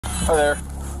Hi there.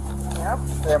 Yep.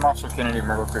 Hey, I'm Officer Kennedy,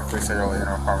 Myrtle Creek Police. I gotta let you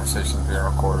know conversation is being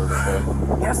recorded, okay?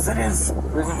 Yes, it is. The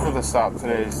reason for the stop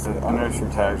today is that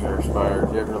unregistered tags are expired.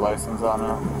 Do you have your license on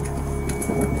now?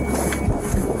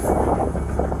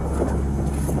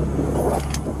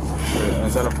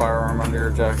 Is that a firearm under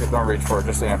your jacket? Don't reach for it,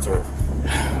 just answer it.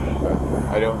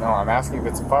 I don't know. I'm asking if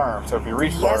it's a firearm, so if you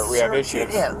reach for it, we have issues.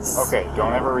 It is. Okay,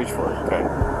 don't ever reach for it, okay?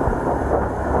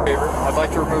 Favor, I'd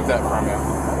like to remove that from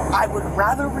you. I would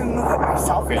rather remove it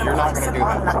myself. Okay, you're not going to do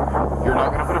that. You're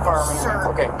not going to put a firearm in your hand.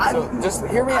 Okay, so just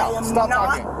hear me out. Stop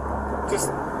talking.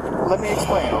 Just let me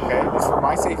explain, okay? It's for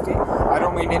my safety. I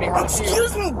don't mean any harm to you.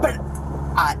 Excuse me, but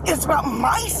it's about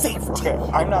my safety. Okay,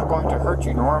 I'm not going to hurt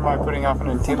you, nor am I putting off an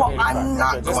intimidating Well, I'm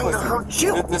not just going to listen. hurt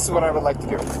you. This is what I would like to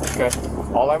do, okay?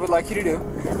 All I would like you to do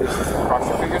is cross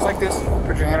your fingers like this,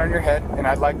 put your hand on your head, and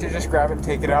I'd like to just grab it and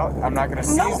take it out. I'm not going to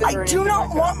seize it or anything. No, I do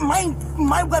not want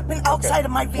my weapon outside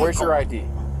of my vehicle. Where's your ID?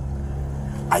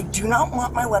 I do not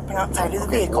want my weapon outside of the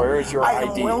vehicle. Where is your ID? I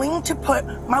am willing to put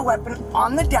my weapon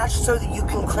on the dash so that you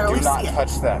can clearly see it. Do not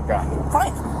touch that gun.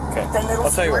 Fine. Okay. Then it'll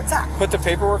I'll tell you where what. it's at. Put the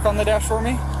paperwork on the dash for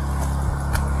me.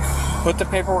 Put the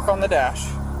paperwork on the dash.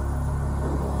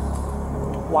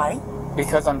 Why?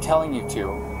 Because I'm telling you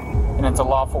to, and it's a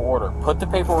lawful order. Put the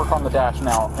paperwork on the dash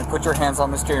now, and put your hands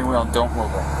on the steering wheel and don't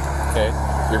move it. Okay?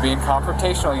 You're being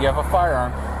confrontational. You have a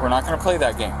firearm. We're not going to play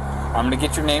that game. I'm going to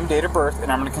get your name, date of birth, and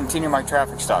I'm going to continue my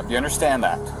traffic stop. You understand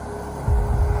that? I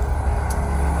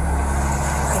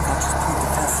think I'll just plead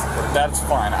the fifth. That's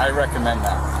fine. I recommend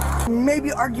that.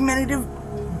 Maybe argumentative,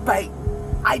 but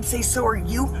I'd say so are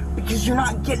you, because you're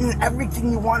not getting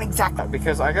everything you want exactly.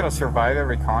 Because I got to survive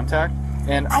every contact,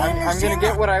 and I'm going to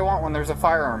get what I want when there's a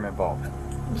firearm involved.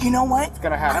 You know what? It's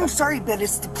going to happen. I'm sorry, but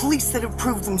it's the police that have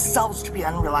proved themselves to be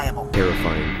unreliable.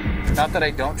 Terrifying. Not that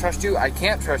I don't trust you. I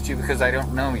can't trust you because I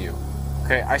don't know you.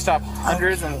 Okay, I stop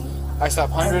hundreds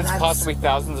possibly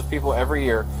thousands of people every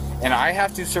year, and I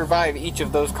have to survive each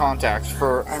of those contacts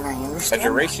for a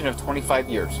duration of 25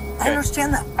 years. Okay? I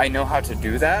understand that. I know how to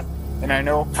do that, and I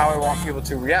know how I want people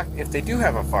to react if they do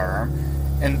have a firearm,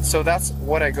 and so that's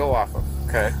what I go off of.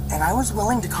 Okay. And I was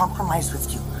willing to compromise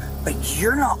with you, but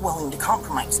you're not willing to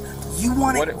compromise. You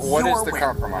want it your way. What is the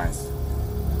compromise?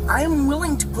 I am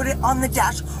willing to put it on the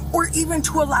dash, or even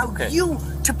to allow you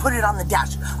to put it on the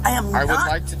dash. I would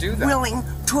like to do that. Willing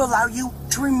to allow you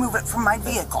to remove it from my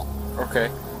vehicle. Okay.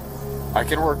 I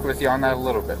can work with you on that a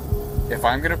little bit. If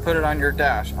I'm going to put it on your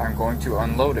dash, I'm going to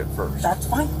unload it first. That's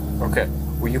fine. Okay.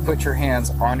 Will you put your hands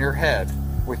on your head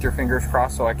with your fingers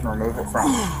crossed so I can remove it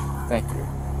from you? Thank you.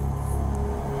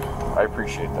 I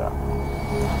appreciate that.